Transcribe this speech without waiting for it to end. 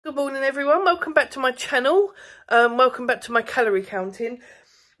Good morning everyone, welcome back to my channel, welcome back to my calorie counting.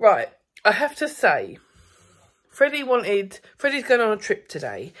 Right, I have to say, Freddie's going on a trip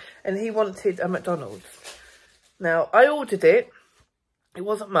today and he wanted a McDonald's. Now, I ordered it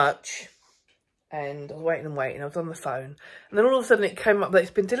wasn't much and I was waiting, I was on the phone. And then all of a sudden it came up that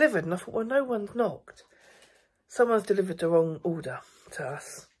it's been delivered and I thought, well, no one's knocked. Someone's delivered the wrong order to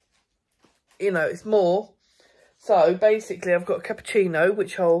us. You know, it's more. So basically I've got a cappuccino,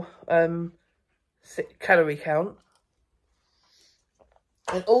 which I'll calorie count.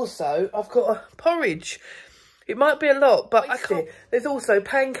 And also I've got a porridge. It might be a lot, but I can't. There's also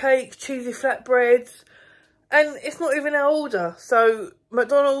pancakes, cheesy flatbreads, and it's not even our order. So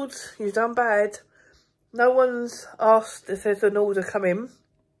McDonald's, you've done bad. No one's asked if there's an order come in.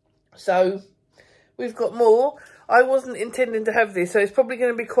 So we've got more. I wasn't intending to have this, so it's probably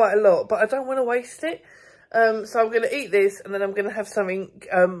going to be quite a lot, but I don't want to waste it. So I'm going to eat this and then I'm going to have something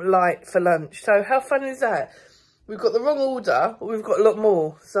light for lunch. So how fun is that? We've got the wrong order, but we've got a lot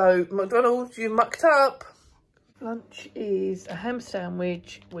more. So McDonald's, you mucked up. Lunch is a ham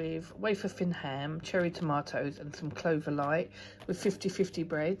sandwich with wafer thin ham, cherry tomatoes and some clover light with 50-50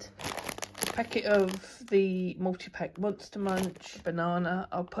 bread. A packet of the multi-pack Monster Munch banana.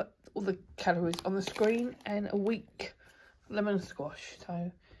 I'll put all the calories on the screen and a week lemon squash.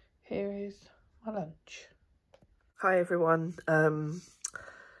 So here is my lunch. Hi everyone.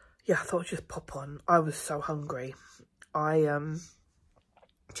 Yeah, I thought I'd just pop on. I was so hungry. I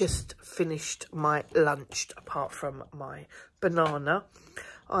just finished my lunch apart from my banana.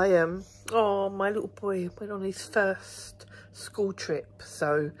 Oh, my little boy went on his first school trip,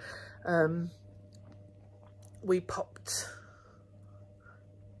 so we popped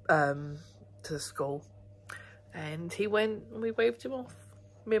to the school and he went and we waved him off,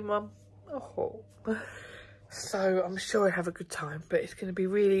 me and mum. Oh, so I'm sure I'll have a good time, but it's going to be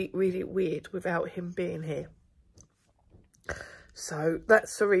really, really weird without him being here. So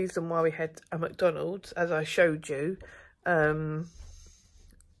that's the reason why we had a McDonald's, as I showed you. And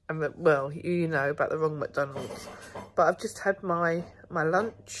well, you know about the wrong McDonald's. But I've just had my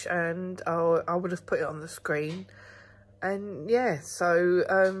lunch and I would have put it on the screen. And yeah,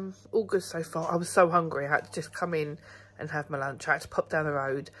 so all good so far. I was so hungry, I had to just come in and have my lunch. I had to pop down the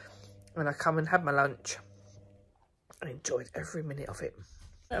road and I come and have my lunch. I enjoyed every minute of it.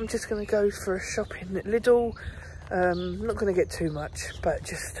 I'm just going to go for a shopping at Lidl. I'm not going to get too much, but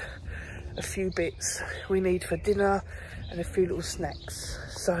just a few bits we need for dinner and a few little snacks.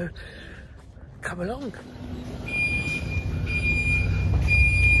 So come along.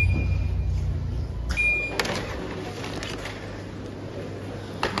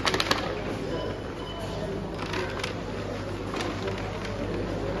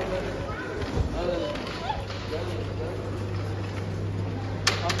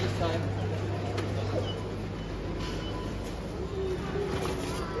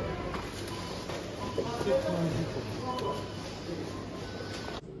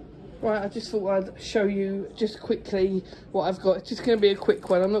 Right, I just thought I'd show you just quickly what I've got. It's just going to be a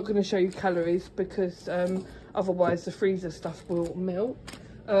quick one. I'm not going to show you calories because otherwise the freezer stuff will melt.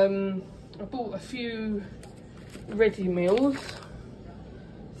 I bought a few ready meals,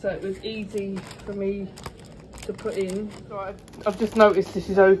 so it was easy for me to put in. So I've just noticed this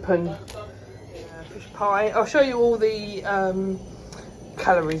is open. Fish pie. I'll show you all the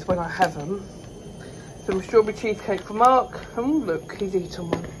calories when I have them. Some strawberry cheesecake for Mark. Oh look, he's eaten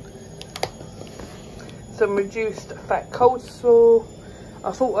one. Some reduced fat coleslaw.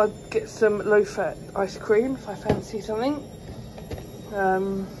 I thought I'd get some low fat ice cream if I fancy something.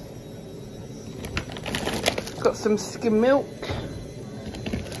 Got some skim milk.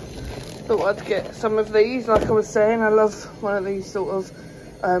 Thought I'd get some of these, like I was saying. I love one of these sort of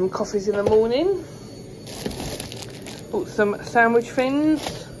coffees in the morning. Bought some sandwich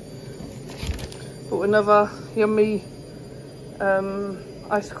fins. Bought another yummy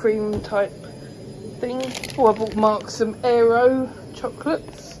ice cream type thing. Oh, I bought Mark some Aero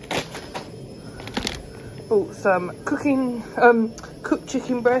chocolates. Bought some cooked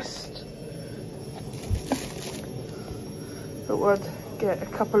chicken breast. Thought I'd get a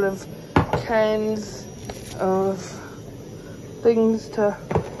couple of cans of things to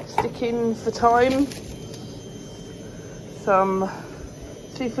stick in for time. Some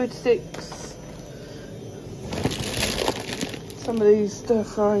seafood sticks. Some of these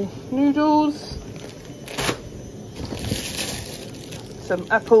stir-fry noodles. Some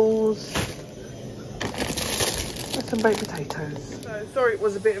apples and some baked potatoes. So sorry it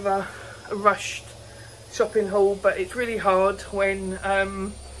was a bit of a rushed shopping haul, but it's really hard when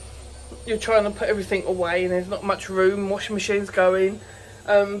you're trying to put everything away and there's not much room, washing machine's going,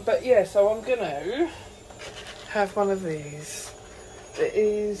 But yeah, so I'm gonna have one of these. It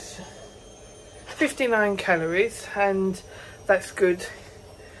is 59 calories, and that's good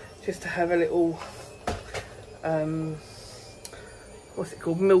just to have a little what's it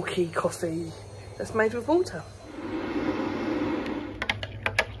called, milky coffee that's made with water.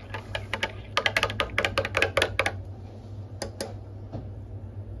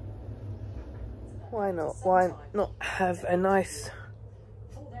 Why not? Why not have a nice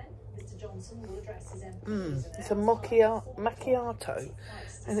it's a macchiato,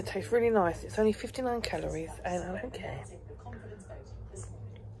 and it tastes really nice. It's only 59 calories and I don't care.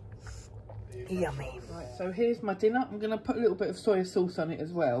 Yummy. Right, so here's my dinner. I'm going to put a little bit of soy sauce on it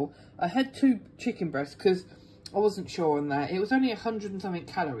as well. I had 2 chicken breasts because I wasn't sure on that. It was only 100 and something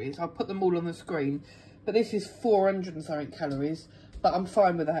calories. I'll put them all on the screen. But this is 400 and something calories. But I'm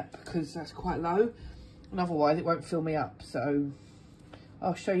fine with that because that's quite low. And otherwise it won't fill me up. So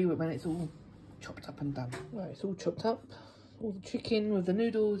I'll show you when it's all chopped up and done. Right, it's all chopped up. All the chicken with the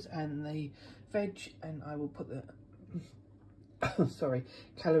noodles and the veg. And I will put the sorry,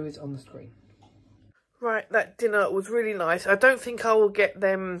 calories on the screen. Right, that dinner was really nice. I don't think I will get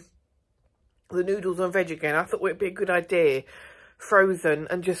the noodles and veg again. I thought it would be a good idea, frozen,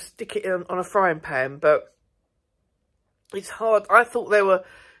 and just stick it on a frying pan. But it's hard. I thought they were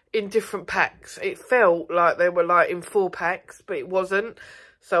in different packs. It felt like they were like in 4 packs, but it wasn't.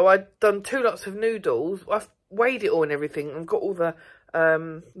 So I'd done 2 lots of noodles. I've weighed it all and everything and got all the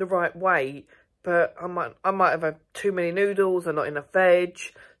right weight. But I might have had too many noodles and not enough veg.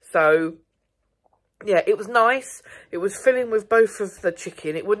 So yeah, it was nice. It was filling with both of the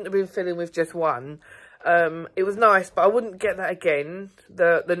chicken. It wouldn't have been filling with just one. It was nice, but I wouldn't get that again,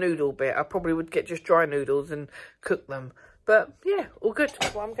 the noodle bit. I probably would get just dry noodles and cook them. But yeah, all good.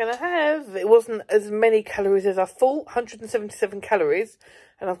 That's what I'm going to have. It wasn't as many calories as I thought. 177 calories.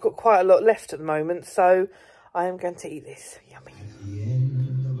 And I've got quite a lot left at the moment. So I am going to eat this. Yummy.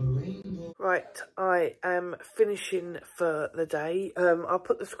 Right, I am finishing for the day. I'll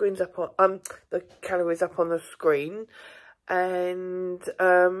put the screens up on the calories up on the screen, and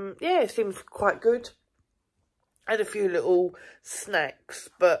yeah, it seems quite good. I had a few little snacks,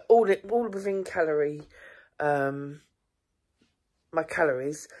 but all within calorie. My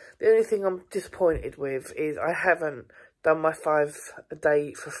calories. The only thing I'm disappointed with is I haven't done my 5 a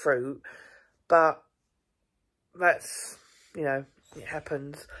day for fruit, but that's, you know, it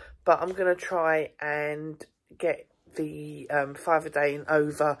happens. But I'm going to try and get the 5 a day and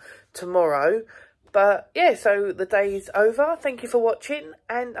over tomorrow. But yeah, so the day is over. Thank you for watching,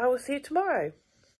 and I will see you tomorrow.